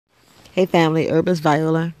Hey family, Urban's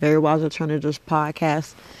Viola, Very Wise Alternatives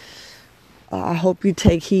podcast. I hope you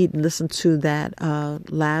take heed and listen to that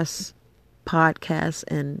last podcast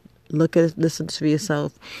and listen to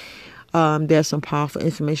yourself. There's some powerful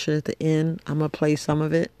information at the end. I'm going to play some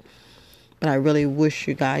of it, but I really wish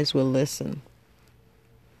you guys would listen.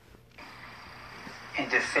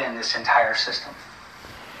 And defend this entire system.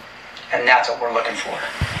 And that's what we're looking for.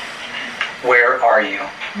 Where are you?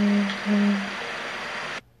 Mm-hmm.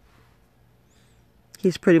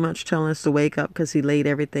 He's pretty much telling us to wake up because he laid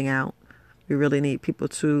everything out. We really need people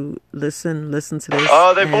to listen to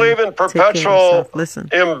this. They believe in perpetual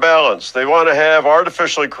imbalance. They want to have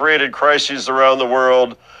artificially created crises around the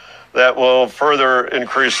world that will further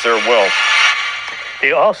increase their wealth.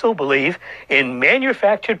 They also believe in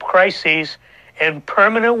manufactured crises and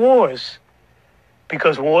permanent wars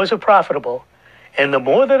because wars are profitable. And the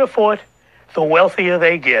more that are fought, the wealthier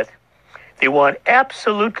they get. They want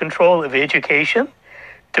absolute control of education,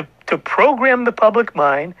 to program the public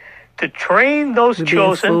mind, to train those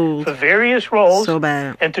chosen for various roles,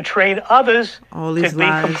 and to train others to be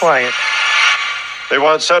compliant. They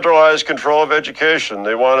want centralized control of education.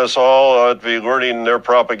 They want us all to be learning their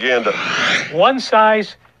propaganda. One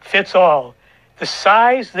size fits all. The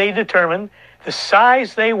size they determine, the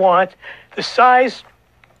size they want, the size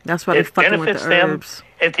that benefits them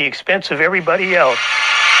at the expense of everybody else.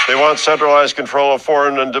 They want centralized control of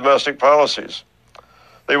foreign and domestic policies.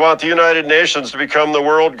 They want the United Nations to become the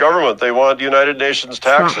world government. They want United Nations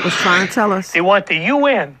taxes. Trump was trying to tell us. They want the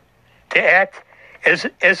UN to act as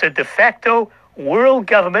a de facto world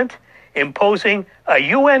government, imposing a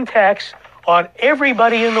UN tax on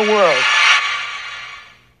everybody in the world.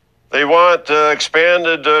 They want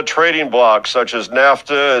expanded trading blocs such as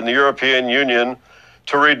NAFTA and the European Union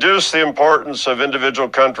to reduce the importance of individual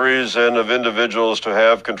countries and of individuals to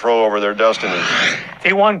have control over their destinies.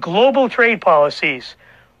 They want global trade policies,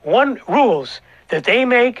 rules that they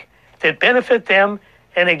make that benefit them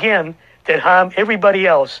and, again, that harm everybody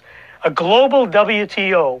else. A global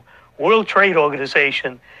WTO, World Trade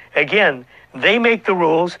Organization. Again, they make the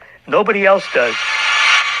rules. Nobody else does.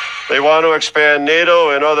 They want to expand NATO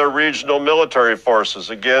and other regional military forces,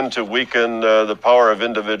 again, to weaken the power of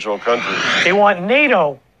individual countries. They want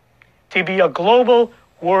NATO to be a global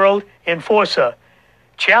world enforcer.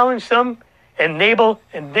 Challenge them, and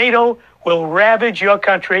NATO will ravage your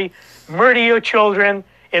country, murder your children,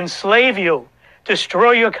 enslave you,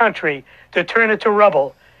 destroy your country, to turn it to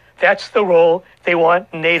rubble. That's the role they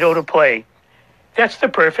want NATO to play. That's the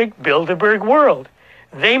perfect Bilderberg world.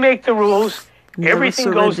 They make the rules.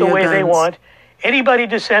 Everything goes the way they want. Anybody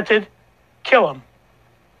dissented, kill them.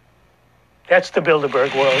 That's the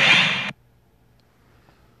Bilderberg world.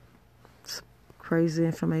 It's crazy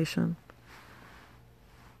information.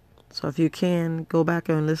 So if you can, go back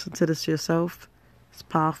and listen to this yourself. It's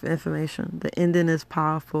powerful information. The ending is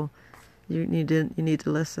powerful. You need to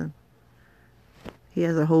listen. He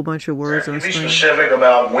has a whole bunch of words on the screen. Be specific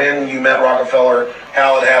about when you met Rockefeller,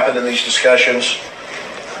 how it happened in these discussions.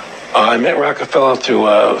 I met Rockefeller through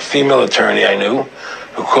a female attorney I knew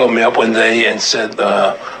who called me up one day and said,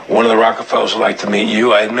 one of the Rockefellers would like to meet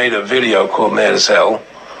you. I had made a video called Mad as Hell,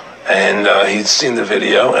 and he'd seen the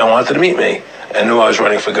video and wanted to meet me and knew I was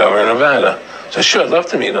running for governor of Nevada. So sure, I'd love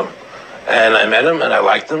to meet him. And I met him and I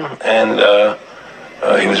liked him, and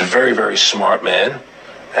he was a very, very smart man.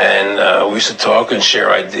 And we used to talk and share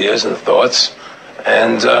ideas and thoughts.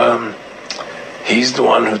 And he's the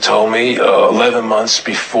one who told me 11 months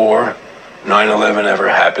before 9/11 ever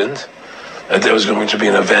happened that there was going to be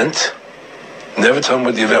an event. Never told me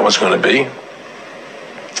what the event was going to be,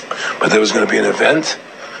 but there was going to be an event.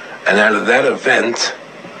 And out of that event,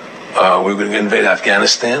 we were going to invade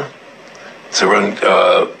Afghanistan to run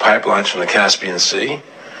pipelines from the Caspian Sea.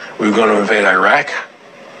 We were going to invade Iraq,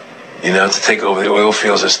 to take over the oil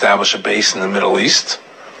fields, establish a base in the Middle East,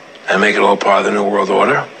 and make it all part of the New World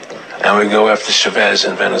Order. And we go after Chavez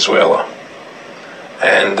in Venezuela.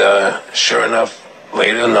 And sure enough,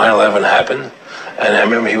 later 9/11 happened. And I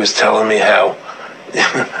remember he was telling me how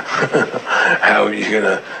you're going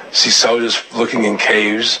to see soldiers looking in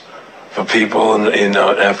caves for people in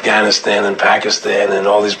Afghanistan and Pakistan and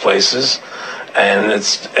all these places. And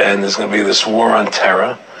there's going to be this war on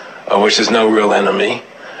terror, of which there's no real enemy.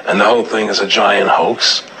 And the whole thing is a giant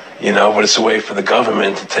hoax, but it's a way for the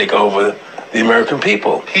government to take over the American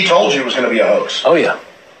people. He told you it was going to be a hoax. Oh, yeah.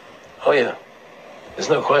 There's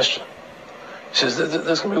no question. He says,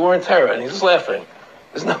 there's going to be war on terror. And he's just laughing.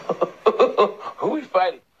 There's no... Who are we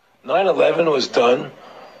fighting? 9/11 was done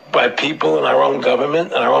by people in our own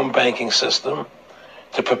government and our own banking system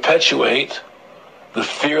to perpetuate the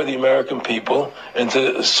fear of the American people and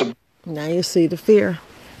to Now you see the fear.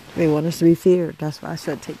 They want us to be feared. That's why I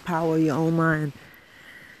said take power of your own mind.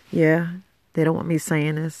 Yeah, they don't want me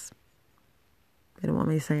saying this. They don't want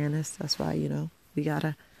me saying this. That's why, we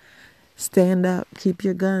gotta stand up. Keep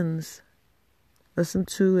your guns. Listen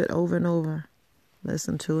to it over and over.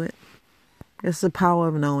 Listen to it. It's the power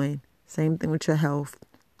of knowing. Same thing with your health.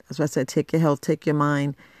 That's why I said take your health, take your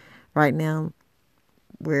mind. Right now,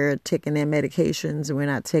 we're taking their medications and we're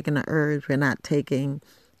not taking the herbs. We're not taking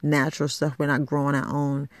natural stuff. We're not growing our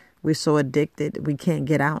own. We're so addicted. We can't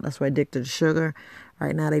get out. That's why we're addicted to sugar.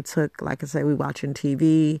 Right now they took, like I said, we watching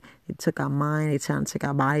TV. They took our mind. They trying to take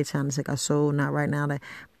our body, trying to take our soul. Not right now.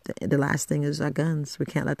 The last thing is our guns. We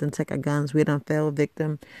can't let them take our guns. We done fell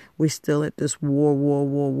victim. We still at this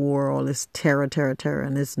war, all this terror.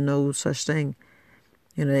 And there's no such thing.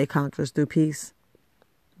 They conquer us through peace.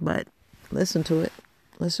 But listen to it.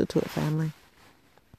 Listen to it, family.